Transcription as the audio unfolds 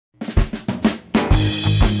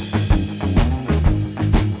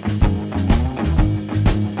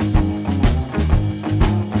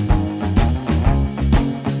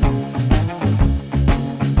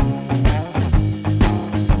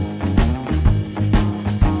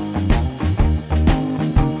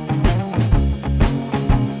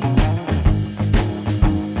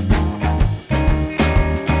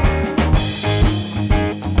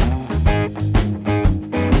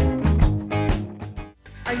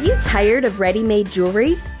you tired of ready-made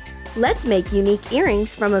jewelries? Let's make unique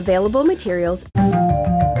earrings from available materials.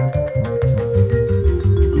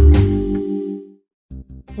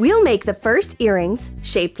 We'll make the first earrings,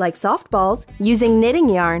 shaped like softballs, using knitting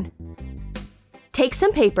yarn. Take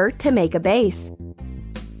some paper to make a base.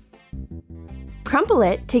 Crumple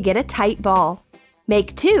it to get a tight ball.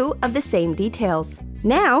 Make 2 of the same details.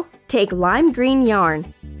 Now, take lime green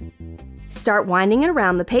yarn. Start winding it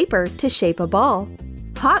around the paper to shape a ball.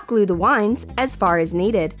 Hot glue the winds as far as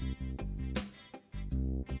needed.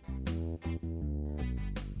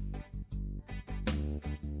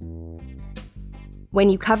 When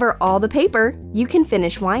you cover all the paper, you can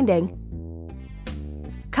finish winding.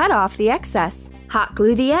 Cut off the excess. Hot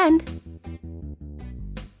glue the end.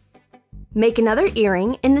 Make another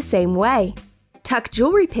earring in the same way. Tuck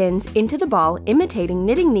jewelry pins into the ball, imitating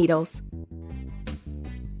knitting needles.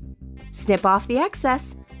 Snip off the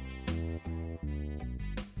excess.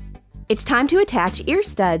 It's time to attach ear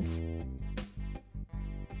studs.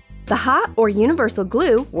 The hot or universal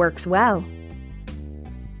glue works well.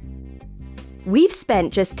 We've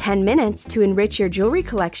spent just 10 minutes to enrich your jewelry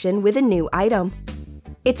collection with a new item.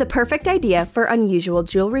 It's a perfect idea for unusual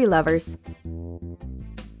jewelry lovers.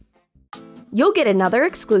 You'll get another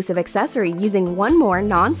exclusive accessory using one more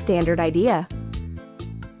non-standard idea.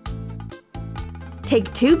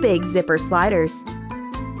 Take 2 big zipper sliders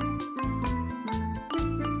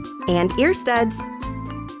and ear studs.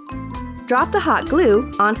 Drop the hot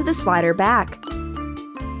glue onto the slider back.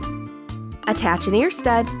 Attach an ear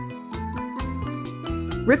stud.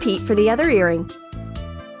 Repeat for the other earring.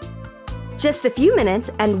 Just a few minutes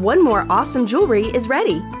and one more awesome jewelry is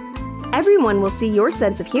ready. Everyone will see your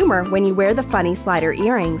sense of humor when you wear the funny slider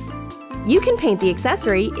earrings. You can paint the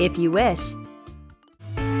accessory if you wish.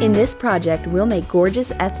 In this project, we'll make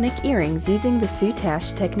gorgeous ethnic earrings using the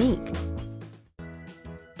soutache technique.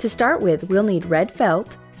 To start with, we'll need red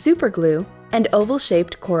felt, super glue, and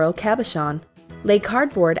oval-shaped coral cabochon. Lay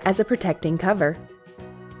cardboard as a protecting cover.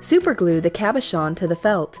 Super glue the cabochon to the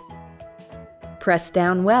felt. Press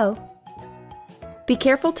down well. Be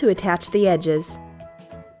careful to attach the edges.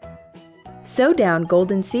 Sew down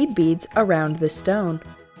golden seed beads around the stone.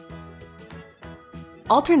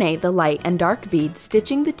 Alternate the light and dark beads,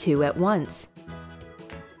 stitching the 2 at once.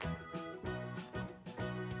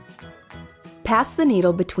 Pass the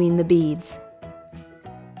needle between the beads.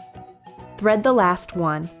 Thread the last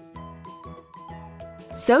one.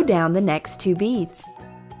 Sew down the next 2 beads.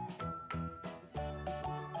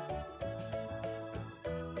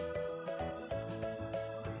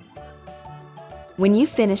 When you've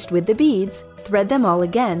finished with the beads, thread them all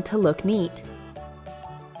again to look neat.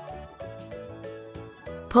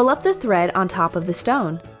 Pull up the thread on top of the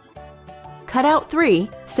stone. Cut out 3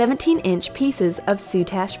 17-inch pieces of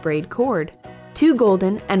soutache braid cord, 2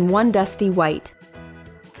 golden and 1 dusty white.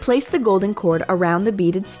 Place the golden cord around the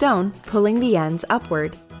beaded stone, pulling the ends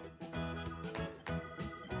upward.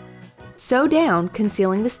 Sew down,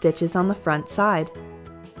 concealing the stitches on the front side.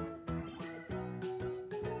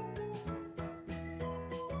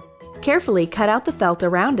 Carefully cut out the felt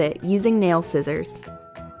around it using nail scissors.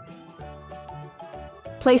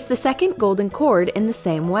 Place the second golden cord in the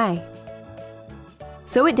same way.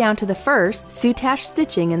 Sew it down to the first soutache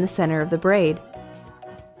stitching in the center of the braid.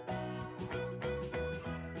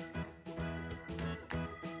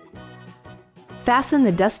 Fasten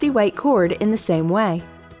the dusty white cord in the same way.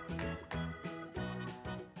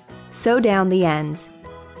 Sew down the ends.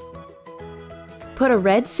 Put a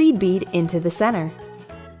red seed bead into the center.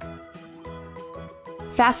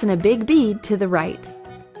 Fasten a big bead to the right.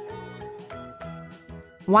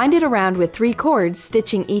 Wind it around with 3 cords,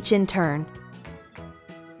 stitching each in turn.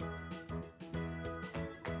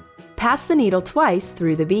 Pass the needle twice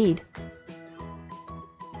through the bead.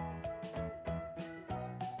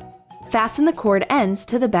 Fasten the cord ends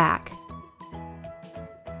to the back.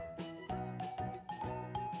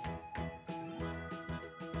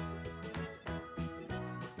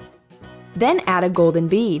 Then add a golden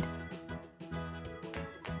bead.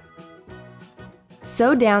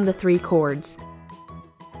 Sew down the 3 cords.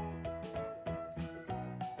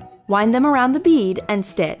 Wind them around the bead and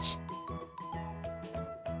stitch.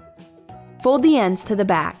 Fold the ends to the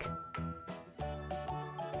back.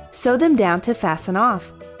 Sew them down to fasten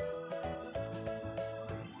off.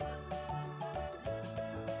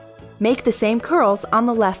 Make the same curls on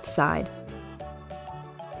the left side.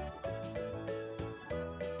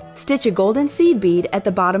 Stitch a golden seed bead at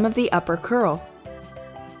the bottom of the upper curl.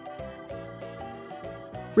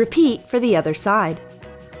 Repeat for the other side.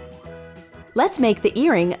 Let's make the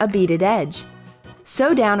earring a beaded edge.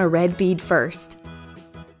 Sew down a red bead first.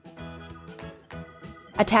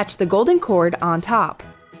 Attach the golden cord on top.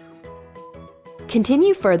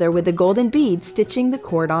 Continue further with the golden bead, stitching the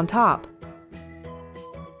cord on top.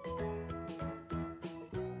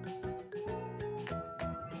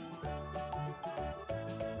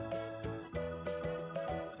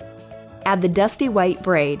 Add the dusty white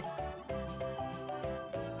braid.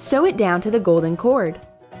 Sew it down to the golden cord.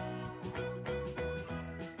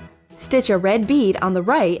 Stitch a red bead on the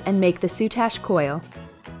right and make the soutache coil.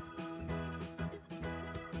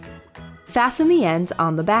 Fasten the ends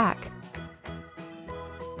on the back.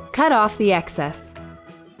 Cut off the excess.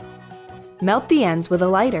 Melt the ends with a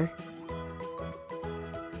lighter.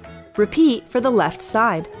 Repeat for the left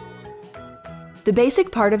side. The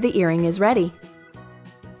basic part of the earring is ready.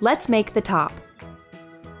 Let's make the top.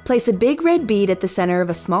 Place a big red bead at the center of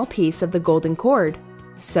a small piece of the golden cord.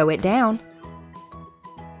 Sew it down.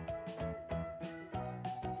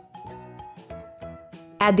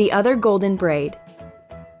 Add the other golden braid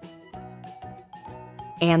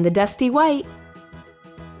and the dusty white.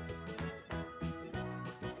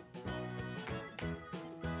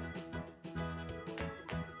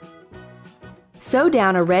 Sew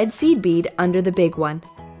down a red seed bead under the big one.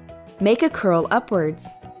 Make a curl upwards.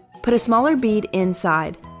 Put a smaller bead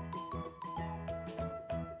inside.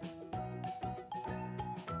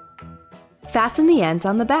 Fasten the ends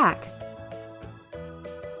on the back.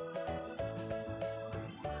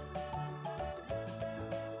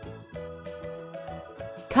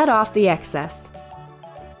 Cut off the excess.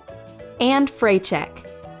 And fray check.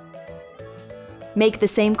 Make the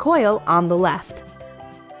same coil on the left.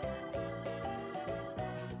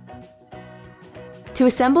 To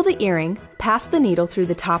assemble the earring, pass the needle through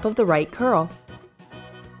the top of the right curl.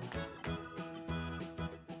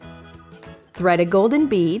 Thread a golden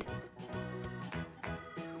bead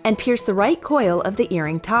and pierce the right coil of the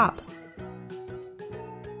earring top.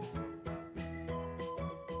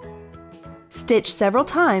 Stitch several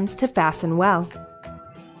times to fasten well.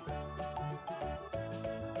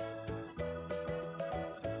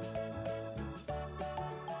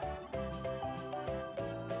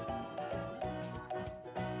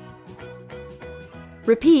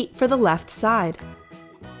 Repeat for the left side.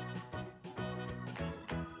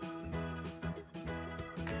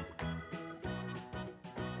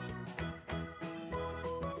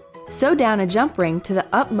 Sew down a jump ring to the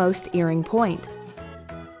upmost earring point.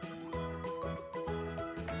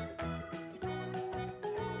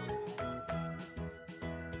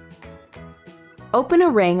 Open a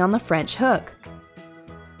ring on the French hook.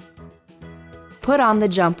 Put on the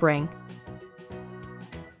jump ring.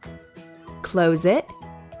 Close it.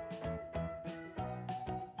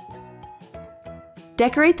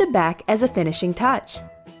 Decorate the back as a finishing touch.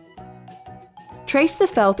 Trace the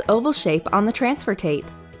felt oval shape on the transfer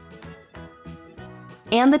tape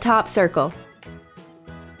and the top circle.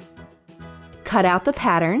 Cut out the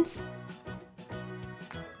patterns.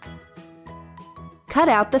 Cut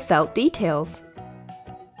out the felt details.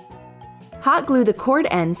 Hot glue the cord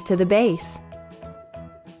ends to the base.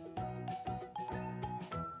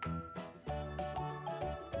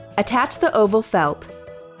 Attach the oval felt,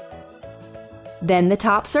 then the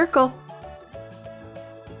top circle.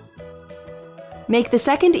 Make the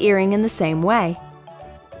second earring in the same way.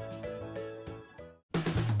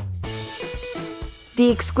 The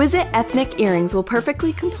exquisite ethnic earrings will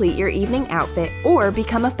perfectly complete your evening outfit or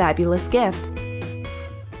become a fabulous gift.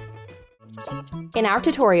 In our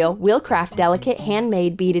tutorial, we'll craft delicate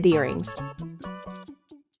handmade beaded earrings.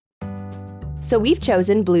 So we've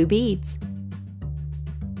chosen blue beads.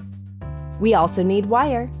 We also need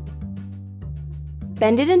wire.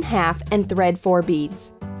 Bend it in half and thread 4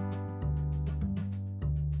 beads.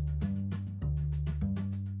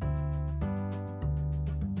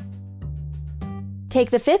 Take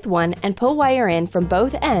the 5th one and pull wire in from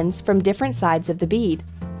both ends from different sides of the bead.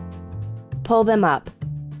 Pull them up.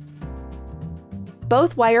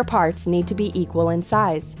 Both wire parts need to be equal in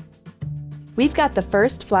size. We've got the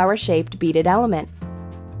first flower-shaped beaded element.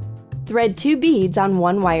 Thread 2 beads on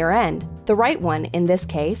one wire end, the right one in this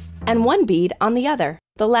case, and 1 bead on the other,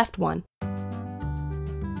 the left one.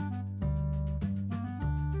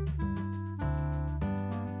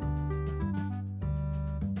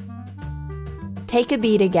 Take a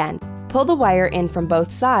bead again, pull the wire in from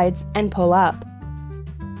both sides and pull up.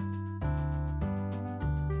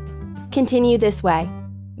 Continue this way.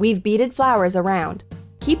 We've beaded flowers around.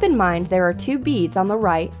 Keep in mind there are 2 beads on the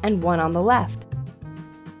right and 1 on the left.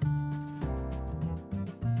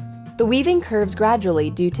 The weaving curves gradually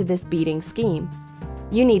due to this beading scheme.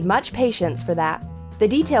 You need much patience for that. The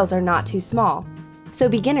details are not too small, so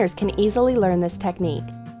beginners can easily learn this technique.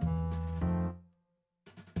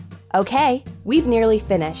 Okay, we've nearly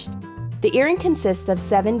finished. The earring consists of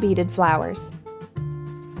 7 beaded flowers.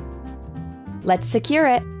 Let's secure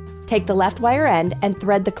it. Take the left wire end and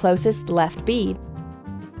thread the closest left bead.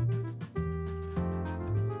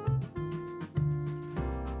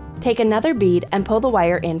 Take another bead and pull the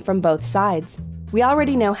wire in from both sides. We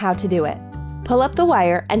already know how to do it. Pull up the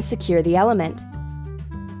wire and secure the element.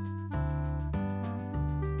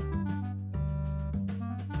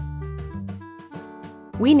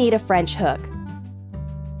 We need a French hook.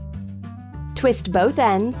 Twist both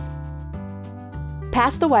ends.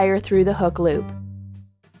 Pass the wire through the hook loop.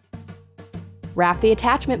 Wrap the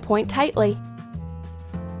attachment point tightly.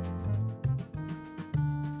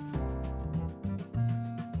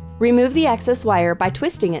 Remove the excess wire by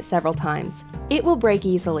twisting it several times. It will break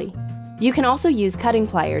easily. You can also use cutting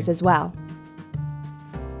pliers as well.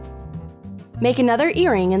 Make another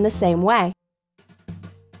earring in the same way.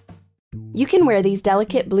 You can wear these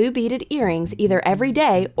delicate blue beaded earrings either every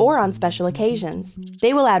day or on special occasions.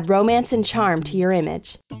 They will add romance and charm to your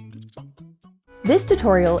image. This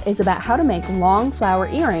tutorial is about how to make long flower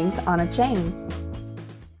earrings on a chain.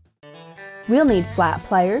 We'll need flat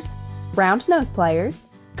pliers, round nose pliers,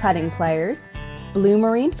 cutting pliers, blue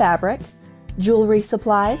marine fabric, jewelry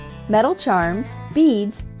supplies, metal charms,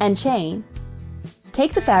 beads, and chain.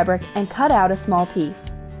 Take the fabric and cut out a small piece.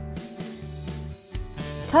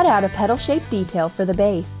 Cut out a petal-shaped detail for the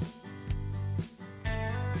base.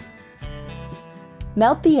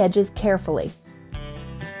 Melt the edges carefully.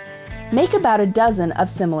 Make about a dozen of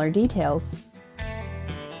similar details.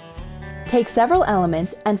 Take several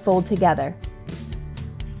elements and fold together.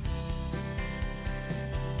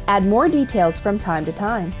 Add more details from time to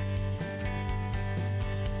time.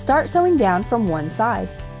 Start sewing down from one side.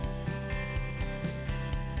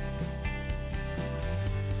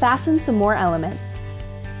 Fasten some more elements.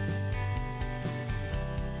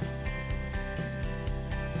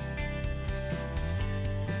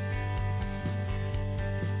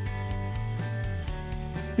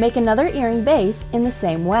 Make another earring base in the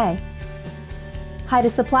same way. Hide a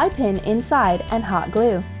supply pin inside and hot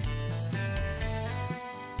glue.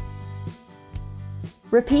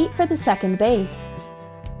 Repeat for the second base.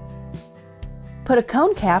 Put a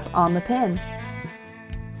cone cap on the pin.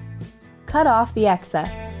 Cut off the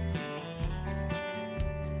excess.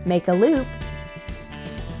 Make a loop.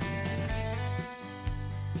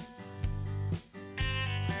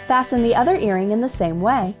 Fasten the other earring in the same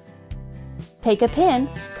way. Take a pin,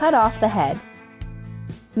 cut off the head.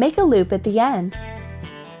 Make a loop at the end.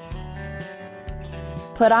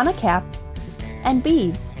 Put on a cap and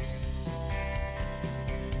beads.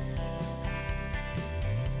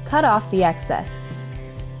 Cut off the excess.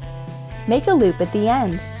 Make a loop at the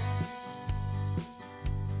end.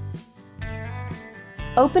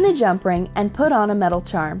 Open a jump ring and put on a metal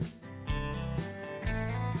charm.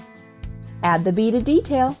 Add the beaded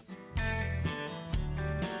detail.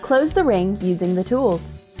 Close the ring using the tools.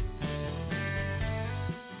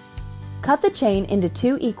 Cut the chain into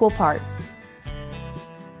 2 equal parts.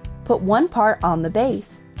 Put one part on the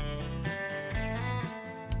base.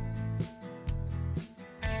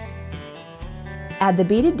 Add the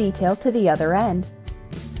beaded detail to the other end.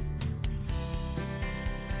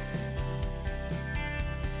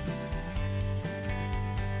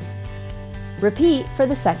 Repeat for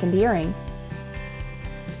the second earring.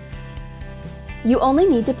 You only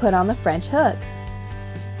need to put on the French hooks.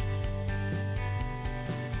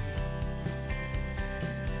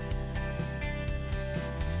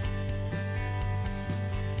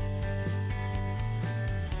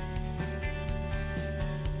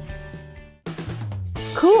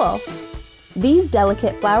 Cool! These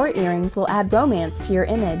delicate flower earrings will add romance to your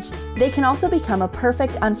image. They can also become a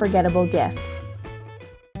perfect unforgettable gift.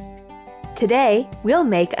 Today, we'll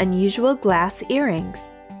make unusual glass earrings.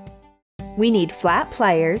 We need flat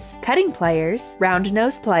pliers, cutting pliers, round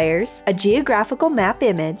nose pliers, a geographical map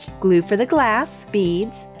image, glue for the glass,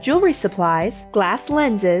 beads, jewelry supplies, glass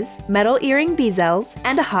lenses, metal earring bezels,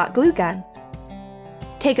 and a hot glue gun.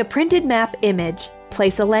 Take a printed map image,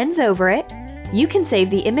 place a lens over it. You can save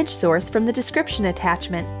the image source from the description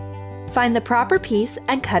attachment. Find the proper piece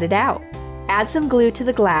and cut it out. Add some glue to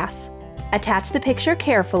the glass. Attach the picture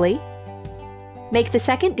carefully. Make the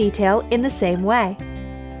second detail in the same way.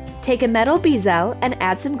 Take a metal bezel and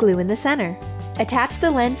add some glue in the center. Attach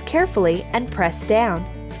the lens carefully and press down.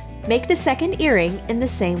 Make the second earring in the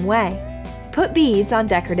same way. Put beads on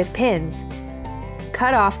decorative pins.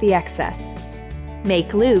 Cut off the excess.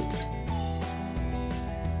 Make loops.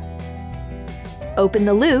 Open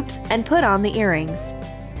the loops and put on the earrings.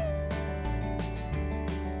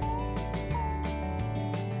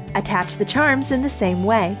 Attach the charms in the same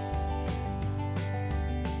way.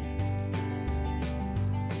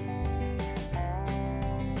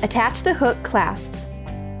 Attach the hook clasps.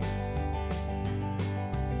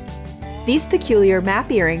 These peculiar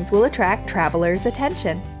map earrings will attract travelers'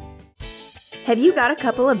 attention. Have you got a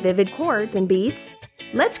couple of vivid cords and beads?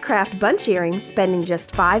 Let's craft bunch earrings spending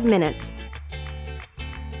just 5 minutes.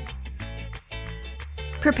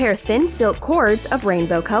 Prepare thin silk cords of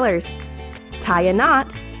rainbow colors. Tie a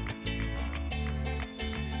knot.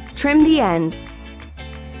 Trim the ends.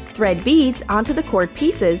 Thread beads onto the cord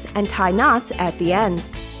pieces and tie knots at the ends.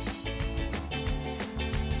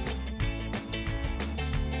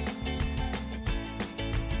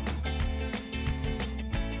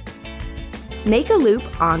 Make a loop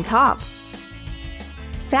on top.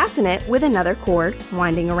 Fasten it with another cord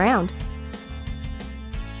winding around.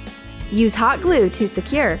 Use hot glue to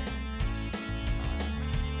secure.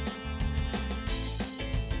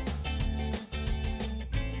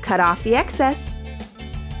 Cut off the excess.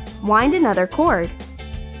 Wind another cord.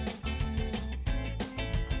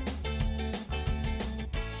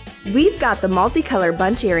 We've got the multicolor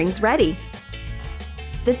bunch earrings ready.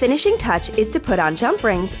 The finishing touch is to put on jump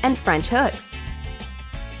rings and French hooks.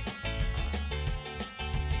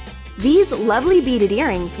 These lovely beaded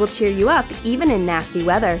earrings will cheer you up even in nasty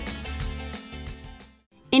weather.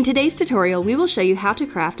 In today's tutorial, we will show you how to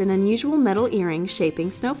craft an unusual metal earring shaping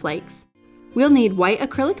snowflakes. We'll need white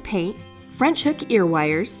acrylic paint, French hook ear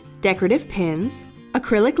wires, decorative pins,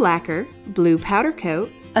 acrylic lacquer, blue powder coat,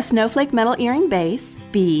 a snowflake metal earring base,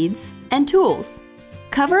 beads, and tools.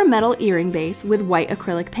 Cover a metal earring base with white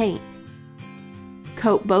acrylic paint.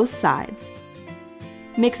 Coat both sides.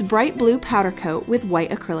 Mix bright blue powder coat with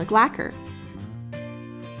white acrylic lacquer.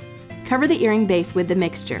 Cover the earring base with the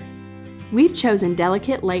mixture. We've chosen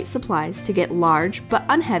delicate light supplies to get large but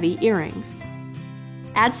unheavy earrings.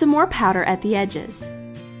 Add some more powder at the edges.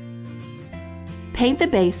 Paint the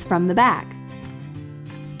base from the back.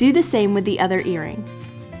 Do the same with the other earring.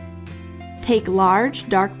 Take large,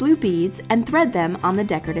 dark blue beads and thread them on the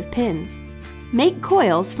decorative pins. Make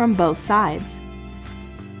coils from both sides.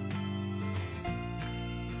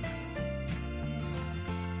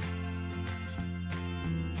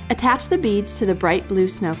 Attach the beads to the bright blue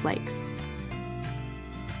snowflakes.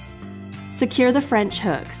 Secure the French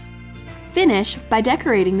hooks. Finish by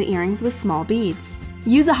decorating the earrings with small beads.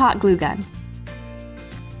 Use a hot glue gun.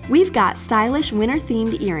 We've got stylish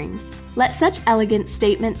winter-themed earrings. Let such elegant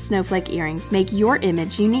statement snowflake earrings make your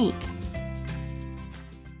image unique.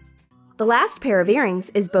 The last pair of earrings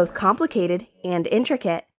is both complicated and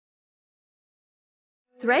intricate.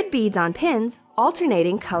 Thread beads on pins,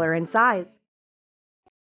 alternating color and size.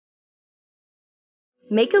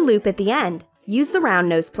 Make a loop at the end. Use the round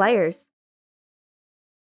nose pliers.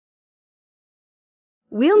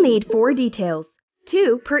 We'll need 4 details,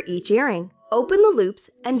 2 per each earring. Open the loops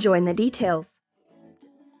and join the details.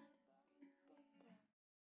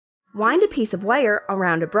 Wind a piece of wire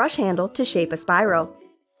around a brush handle to shape a spiral.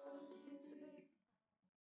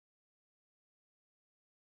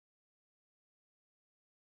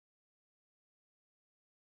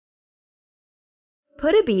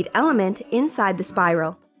 Put a bead element inside the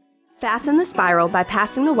spiral. Fasten the spiral by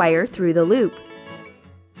passing the wire through the loop.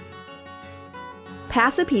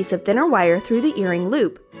 Pass a piece of thinner wire through the earring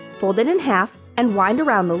loop, fold it in half, and wind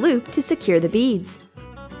around the loop to secure the beads.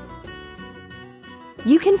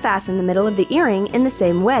 You can fasten the middle of the earring in the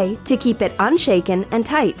same way to keep it unshaken and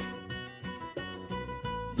tight.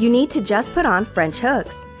 You need to just put on French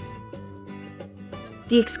hooks.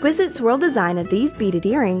 The exquisite swirl design of these beaded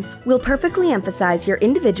earrings will perfectly emphasize your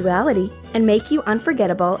individuality and make you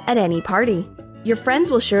unforgettable at any party. Your friends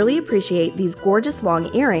will surely appreciate these gorgeous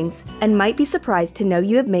long earrings and might be surprised to know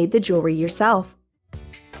you have made the jewelry yourself.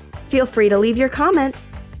 Feel free to leave your comments.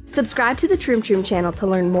 Subscribe to the Troom channel to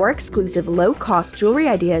learn more exclusive low-cost jewelry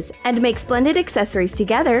ideas and make splendid accessories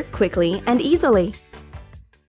together quickly and easily.